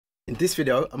In this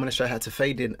video, I'm going to show you how to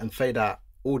fade in and fade out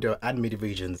audio and MIDI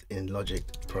regions in Logic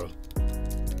Pro.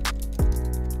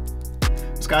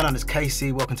 What's going on? It's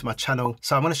Casey, welcome to my channel.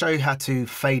 So I'm going to show you how to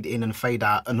fade in and fade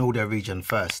out an audio region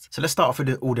first. So let's start off with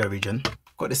the audio region.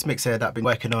 I've got this mix here that I've been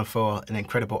working on for an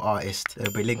incredible artist.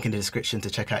 There'll be a link in the description to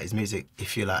check out his music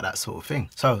if you like that sort of thing.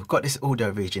 So I've got this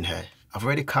audio region here. I've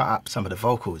already cut up some of the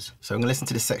vocals. So I'm going to listen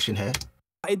to this section here.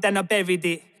 Then I buried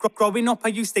it. Growing up, I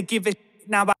used to give it.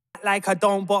 Now I act like I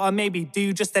don't, but I maybe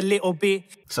do just a little bit.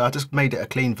 So I just made it a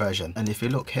clean version. And if you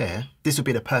look here, this would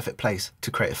be the perfect place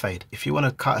to create a fade. If you want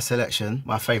to cut a selection,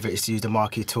 my favorite is to use the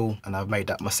Marquee tool. And I've made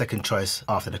that my second choice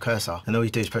after the cursor. And all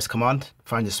you do is press Command,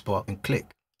 find your spot and click.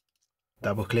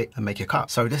 Double click and make your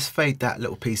cut. So let's fade that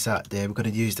little piece out there. We're going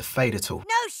to use the fader tool.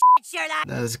 No shit, Sherlock.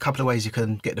 There's a couple of ways you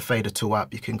can get the fader tool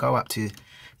up. You can go up to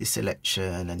your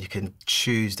selection and you can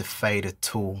choose the fader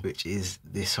tool, which is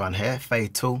this one here,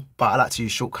 fade tool. But I like to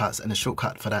use shortcuts, and the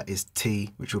shortcut for that is T,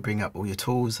 which will bring up all your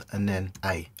tools, and then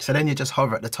A. So then you just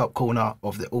hover at the top corner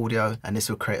of the audio and this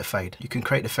will create a fade. You can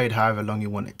create the fade however long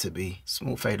you want it to be.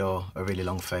 Small fade or a really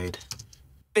long fade.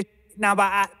 Now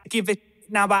I give it.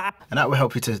 And that will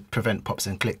help you to prevent pops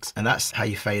and clicks. And that's how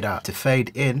you fade out. To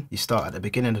fade in, you start at the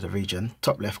beginning of the region,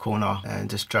 top left corner, and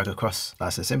just drag across,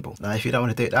 nice and simple. Now, if you don't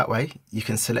want to do it that way, you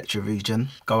can select your region,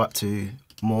 go up to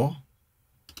more,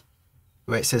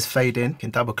 where it says fade in, you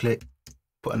can double click,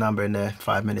 put a number in there,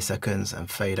 5 milliseconds, and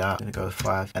fade out. I'm gonna go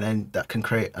 5, and then that can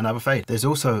create another fade. There's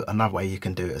also another way you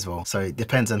can do it as well. So it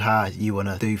depends on how you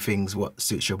wanna do things, what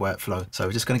suits your workflow. So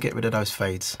we're just gonna get rid of those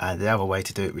fades. And the other way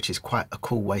to do it, which is quite a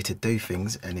cool way to do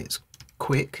things, and it's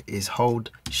quick, is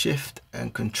hold Shift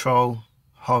and Control,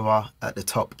 hover at the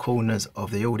top corners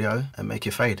of the audio and make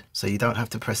your fade. So you don't have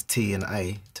to press T and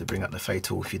A to bring up the fade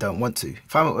tool if you don't want to.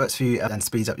 Find what works for you and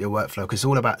speeds up your workflow, because it's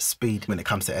all about speed when it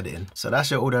comes to editing. So that's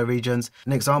your audio regions.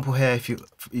 An example here, if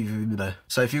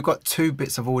you've got two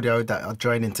bits of audio that are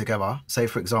joining together, say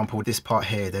for example, this part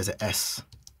here, there's an S.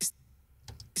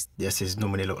 The S's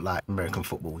normally look like American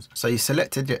footballs. So you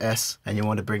selected your S and you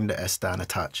want to bring the S down a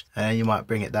touch, and then you might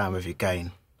bring it down with your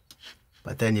gain.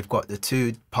 But then you've got the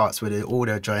two parts where the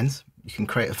audio joins. You can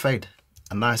create a fade,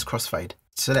 a nice crossfade.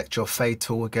 Select your fade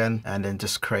tool again and then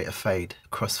just create a fade,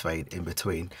 crossfade in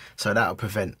between. So that'll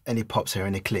prevent any pops or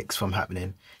any clicks from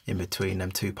happening in between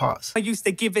them two parts. I used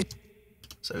to give it.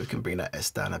 So we can bring that S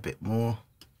down a bit more.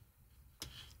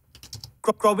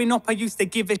 Growing up, I used to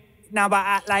give it. Now I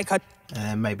act like I.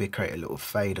 And maybe create a little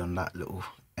fade on that little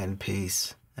end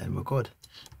piece, and we're good.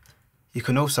 You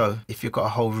can also, if you've got a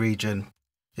whole region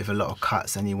with a lot of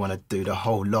cuts and you want to do the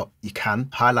whole lot, you can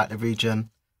highlight the region,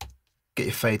 get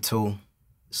your fade tool,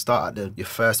 start at your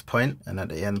first point, and at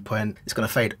the end point it's going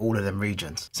to fade all of them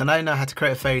regions. So now you know how to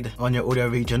create a fade on your audio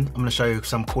region. I'm going to show you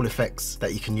some cool effects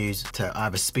that you can use to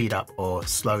either speed up or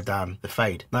slow down the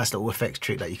fade. Nice little effects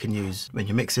trick that you can use when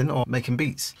you're mixing or making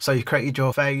beats. So you created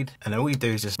your fade, and then all you do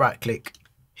is just right click,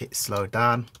 hit slow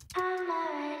down.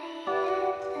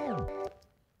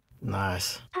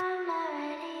 Nice.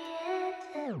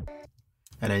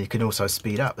 And then you can also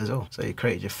speed up as well. So you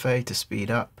created your fade to speed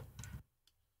up.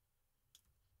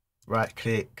 Right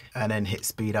click and then hit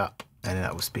speed up, and then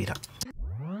that will speed up.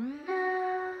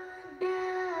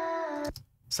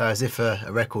 So as if a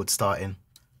record's starting.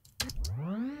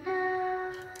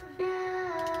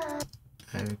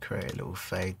 And we create a little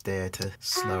fade there to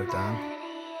slow down.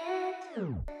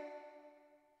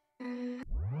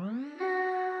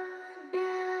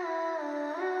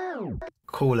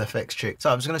 Cool effects trick. So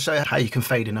I'm just going to show you how you can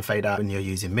fade in and fade out when you're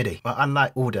using MIDI. But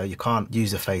unlike audio, you can't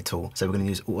use a fade tool. So we're going to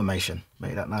use automation.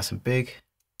 Make that nice and big.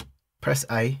 Press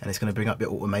A and it's going to bring up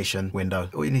your automation window.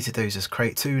 All you need to do is just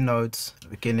create two nodes at the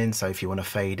beginning. So if you want to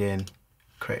fade in,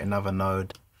 create another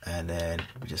node, and then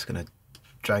we're just going to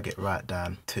drag it right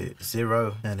down to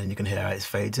 0, and then you can hear how it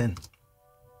fades in.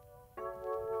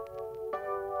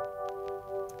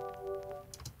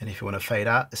 And if you want to fade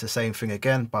out, it's the same thing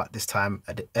again, but this time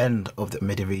at the end of the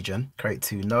MIDI region. Create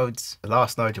two nodes. The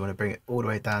last node, you want to bring it all the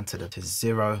way down to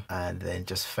 0, and then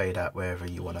just fade out wherever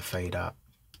you want to fade out.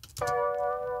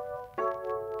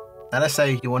 Now let's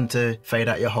say you want to fade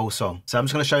out your whole song. So I'm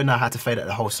just going to show you now how to fade out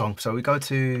the whole song. So we go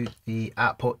to the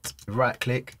output, right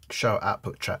click, show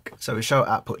output track. So we show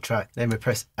output track, then we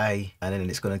press A, and then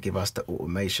it's going to give us the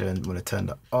automation. We want to turn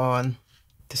that on.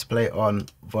 Display on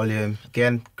volume.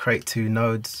 Again, create two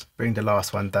nodes, bring the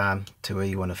last one down to where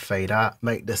you want to fade out.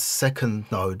 Make the second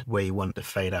node where you want the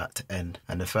fade out to end,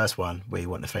 and the first one where you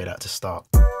want the fade out to start.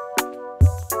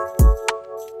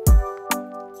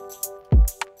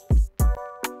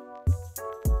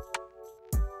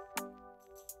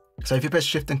 So if you press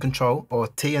Shift and Control, or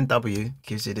T and W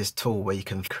gives you this tool where you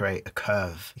can create a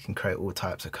curve. You can create all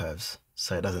types of curves,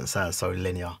 so it doesn't sound so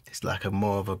linear. It's like a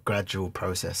more of a gradual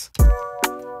process.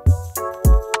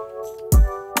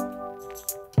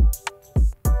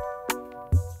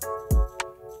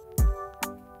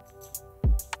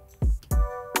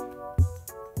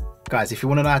 Guys, if you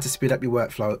want to know how to speed up your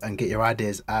workflow and get your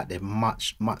ideas out there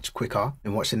much quicker,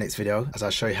 then watch the next video as I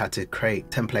show you how to create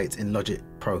templates in Logic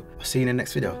Pro. I'll see you in the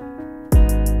next video.